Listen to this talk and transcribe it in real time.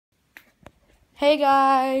Hey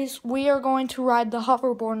guys, we are going to ride the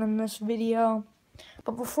hoverboard in this video.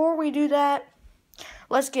 But before we do that,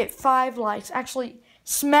 let's get 5 likes. Actually,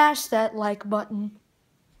 smash that like button.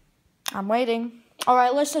 I'm waiting.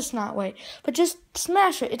 Alright, let's just not wait. But just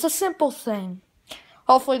smash it. It's a simple thing.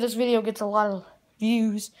 Hopefully this video gets a lot of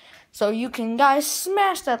views. So you can, guys,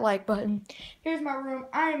 smash that like button. Here's my room.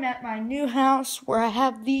 I am at my new house where I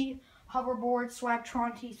have the hoverboard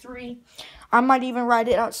Swagtron T3. I might even ride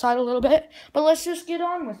it outside a little bit, but let's just get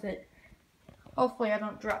on with it. Hopefully I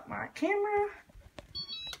don't drop my camera.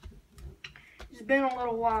 It's been a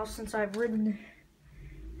little while since I've ridden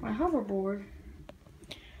my hoverboard.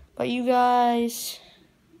 But you guys,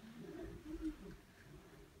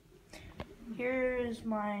 here's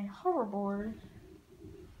my hoverboard.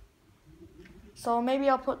 So maybe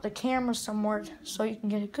I'll put the camera somewhere so you can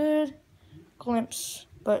get a good glimpse.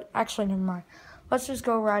 But actually, never mind. Let's just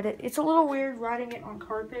go ride it. It's a little weird riding it on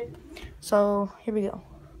carpet. So, here we go.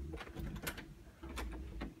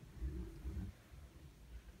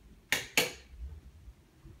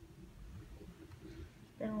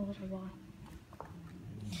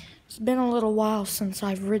 It's been a little while since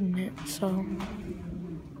I've ridden it, so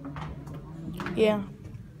yeah.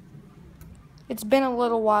 It's been a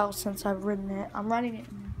little while since I've ridden it. I'm riding it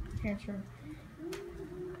in here.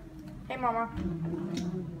 Hey, Mama.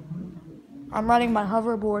 I'm riding my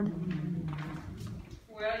hoverboard.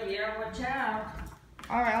 Well, yeah, watch out.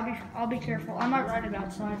 All right, I'll be careful. I might ride it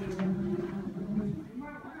outside even.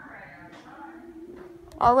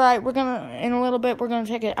 All right, in a little bit we're gonna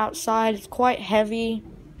take it outside. It's quite heavy,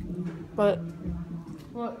 but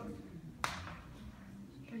look,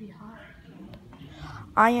 it's pretty hot.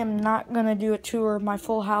 I am not gonna do a tour of my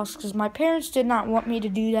full house because my parents did not want me to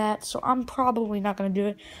do that, so I'm probably not gonna do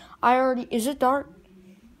it. Is it dark?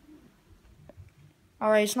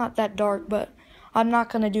 Alright, it's not that dark, but I'm not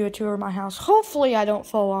going to do a tour of my house. Hopefully I don't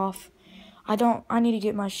fall off. I need to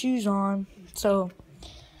get my shoes on. So,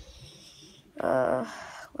 I'll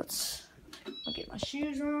get my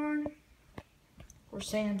shoes on. Or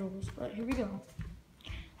sandals, but here we go.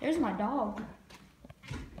 There's my dog.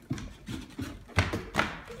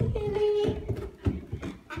 Lily.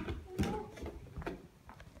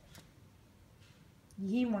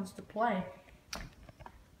 He wants to play.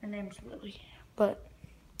 Her name's Lily. But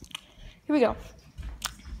here we go.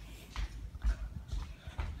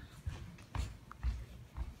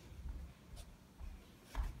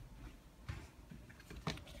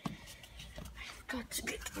 I've got to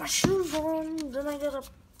get my shoes on. Then I gotta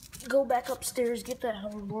go back upstairs, get that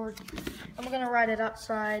hoverboard. I'm gonna ride it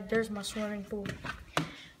outside. There's my swimming pool.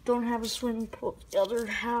 Don't have a swimming pool at the other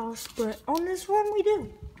house, but on this one we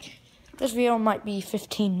do. This video might be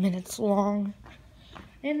 15 minutes long.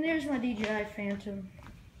 And there's my DJI Phantom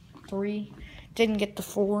 3. Didn't get the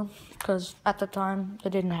 4 because at the time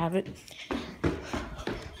they didn't have it.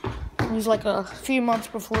 It was like a few months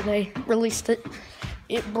before they released it.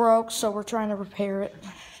 It broke, so we're trying to repair it.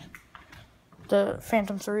 The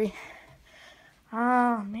Phantom 3.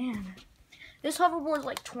 Ah, man. This hoverboard is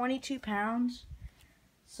like 22 pounds.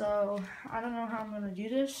 So, I don't know how I'm going to do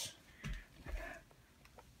this.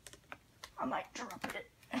 I might drop it.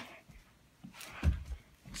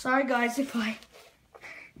 Sorry guys if I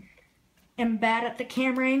am bad at the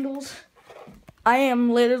camera angles. I am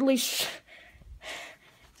literally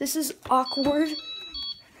this is awkward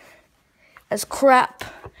as crap.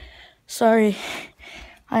 Sorry.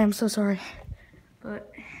 I am so sorry.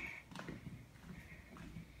 But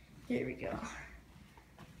here we go.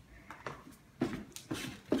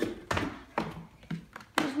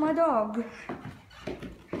 Here's my dog.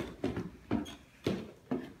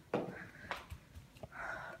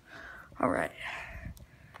 Alright,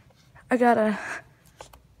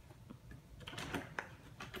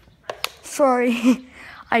 sorry,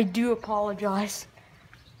 I do apologize.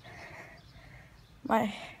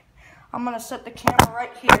 I'm gonna set the camera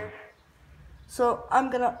right here. So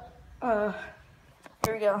I'm gonna,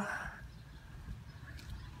 here we go.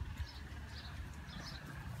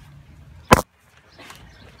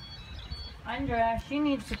 Andrea, she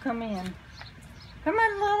needs to come in. Come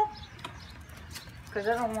on, little. Because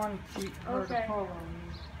I don't want her to fall on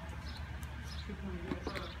you.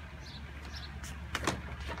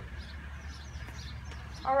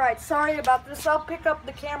 Alright, sorry about this. I'll pick up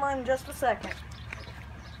the camera in just a second.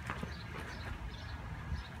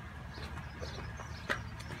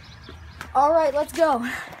 Alright, let's go.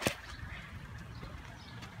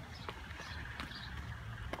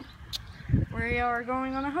 We are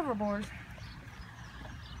going on a hoverboard.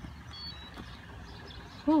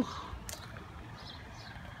 Whew.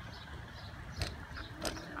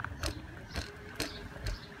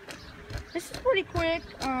 this is pretty quick.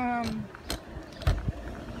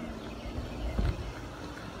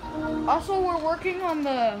 Also, we're working on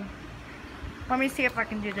the, let me see if I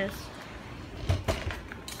can do this.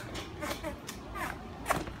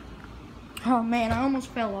 Oh man, I almost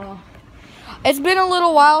fell off. It's been a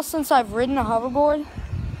little while since I've ridden a hoverboard,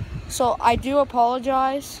 so I do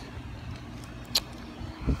apologize.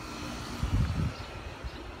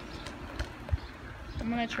 I'm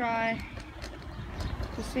gonna try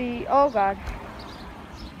to see, oh God.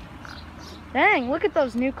 Dang, look at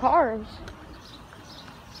those new cars.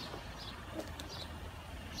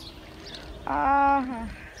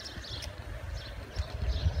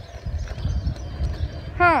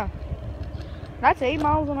 Huh. That's 8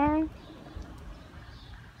 miles an hour.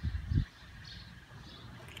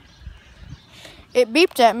 It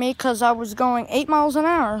beeped at me because I was going 8 miles an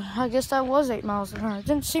hour. I guess that was 8 miles an hour. It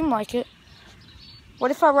didn't seem like it.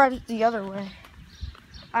 What if I ride it the other way?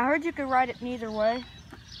 I heard you could ride it neither way.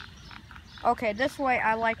 Okay, this way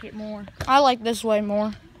I like it more. I like this way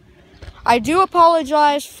more. I do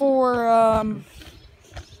apologize for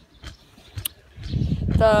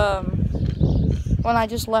when I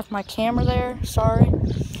just left my camera there. Sorry.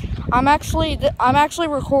 I'm actually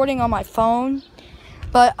recording on my phone,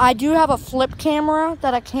 but I do have a flip camera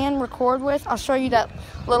that I can record with. I'll show you that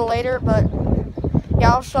a little later, but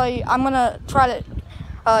yeah, I'll show you. I'm gonna try to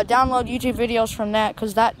download YouTube videos from that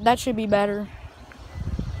because that should be better.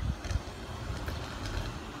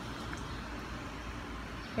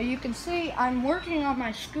 But you can see I'm working on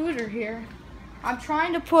my scooter here. I'm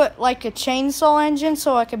trying to put like a chainsaw engine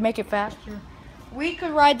so I can make it faster. We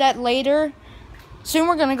could ride that later. Soon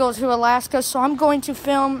we're gonna go to Alaska, so I'm going to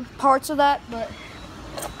film parts of that, but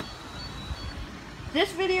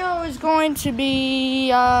this video is going to be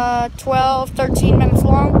 12-13 minutes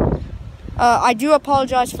long. I do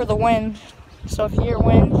apologize for the wind, so if you hear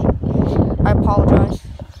wind, I apologize.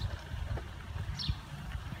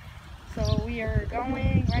 So we are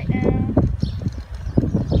going right now.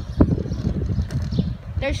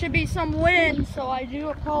 There should be some wind, so I do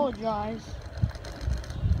apologize.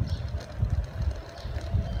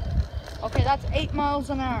 Okay, that's 8 miles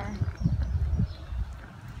an hour.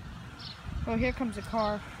 Oh, here comes a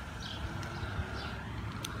car.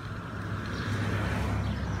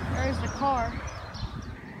 There's the car.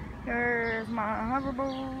 There's my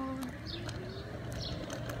hoverboard.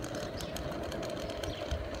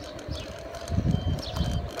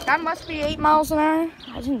 That must be 8 miles an hour.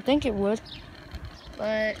 I didn't think it would.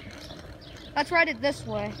 But let's ride it this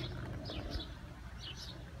way.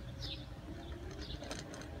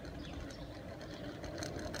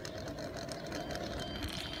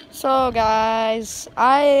 So guys,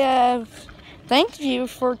 I have thanked you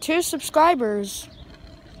for 2 subscribers.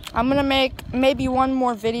 I'm gonna make maybe one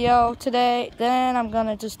more video today, then I'm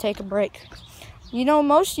gonna just take a break. You know,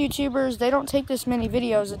 most YouTubers, they don't take this many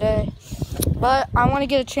videos a day, but I want to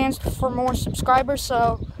get a chance for more subscribers,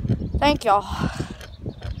 so thank y'all.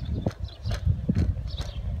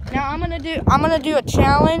 Now I'm gonna do a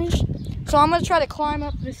challenge. So I'm gonna try to climb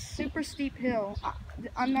up this super steep hill.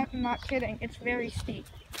 I'm not kidding. It's very steep.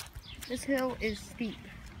 This hill is steep.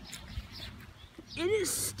 It is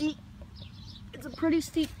steep. It's a pretty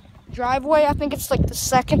steep driveway. I think it's like the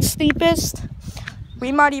 2nd steepest.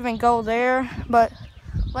 We might even go there, but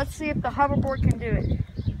let's see if the hoverboard can do it.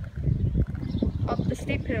 Up the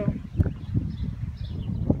steep hill.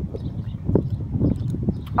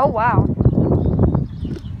 Oh wow.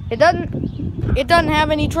 It doesn't have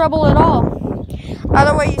any trouble at all. By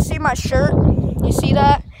the way, you see my shirt? You see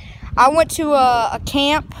that? I went to a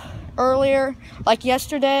camp earlier, like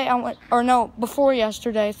yesterday. Before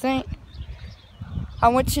yesterday, I think. I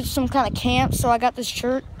went to some kind of camp, so I got this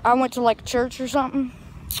shirt. I went to like church or something.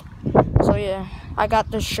 So yeah, I got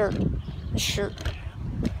this shirt.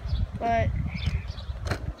 But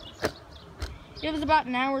it was about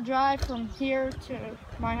an hour drive from here to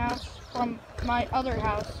my house, from my other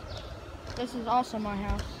house. This is also my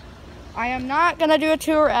house. I am not gonna do a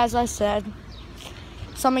tour, as I said.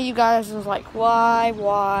 Some of you guys is like,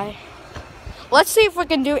 why? Let's see if we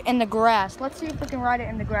can do it in the grass. Let's see if we can ride it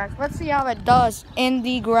in the grass. Let's see how it does in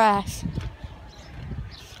the grass.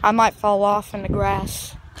 I might fall off in the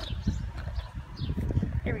grass.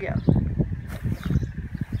 Here we go.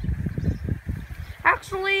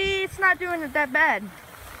 Actually, it's not doing it that bad.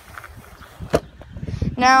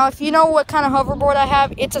 Now, if you know what kind of hoverboard I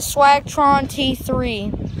have, it's a Swagtron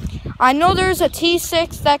T3. I know there's a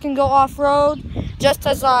T6 that can go off-road, just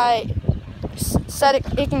as I said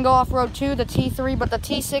it can go off-road too, the T3, but the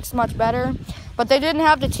T6 is much better. But they didn't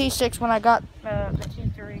have the T6 when I got the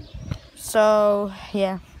T3. So,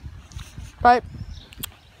 yeah. But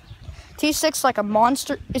T6 like a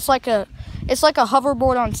monster. It's like a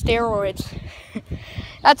hoverboard on steroids.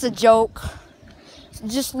 That's a joke.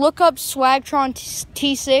 Just look up Swagtron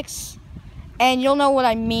T6 and you'll know what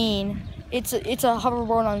I mean. It's a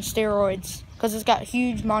hoverboard on steroids because it's got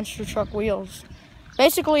huge monster truck wheels.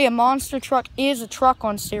 Basically, a monster truck is a truck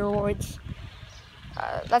on steroids.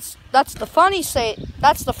 That's the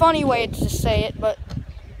funny way to say it. But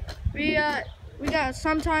we got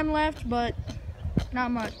some time left, but not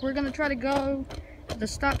much. We're gonna try to go to the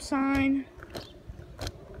stop sign.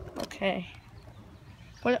 Okay.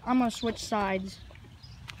 But I'm gonna switch sides.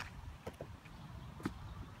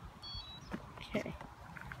 Okay.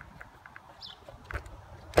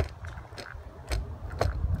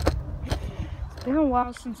 It's been a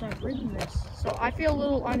while since I've ridden this, so I feel a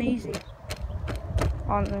little uneasy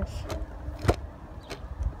on this.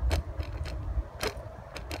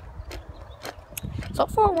 So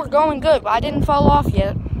far we're going good, but I didn't fall off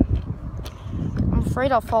yet. I'm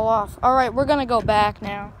afraid I'll fall off. Alright, we're gonna go back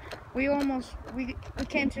now. We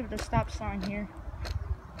came to the stop sign here.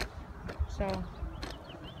 So,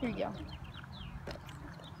 here you go.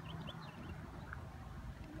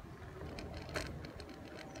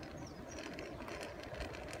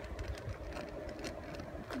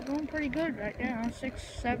 We're going pretty good right now.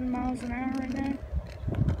 6-7 miles an hour right now.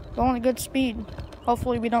 Going at good speed.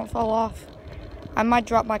 Hopefully we don't fall off. I might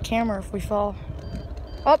drop my camera if we fall.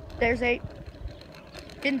 Oh, there's 8.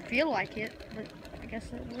 Didn't feel like it, but I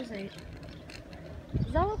guess it was 8.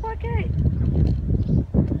 Does that look like 8?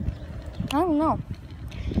 I don't know.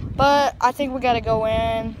 But I think we gotta go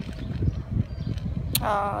in.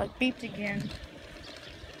 It beeped again.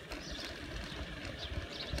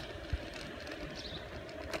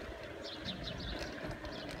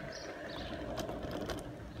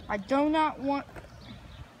 I do not want...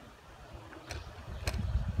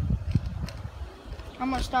 I'm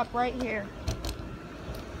gonna stop right here.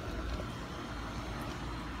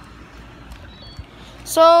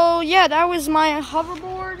 So yeah, that was my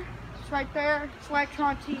hoverboard. It's right there,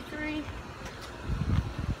 Swagtron T3.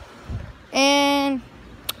 And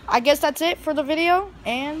I guess that's it for the video,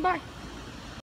 and bye.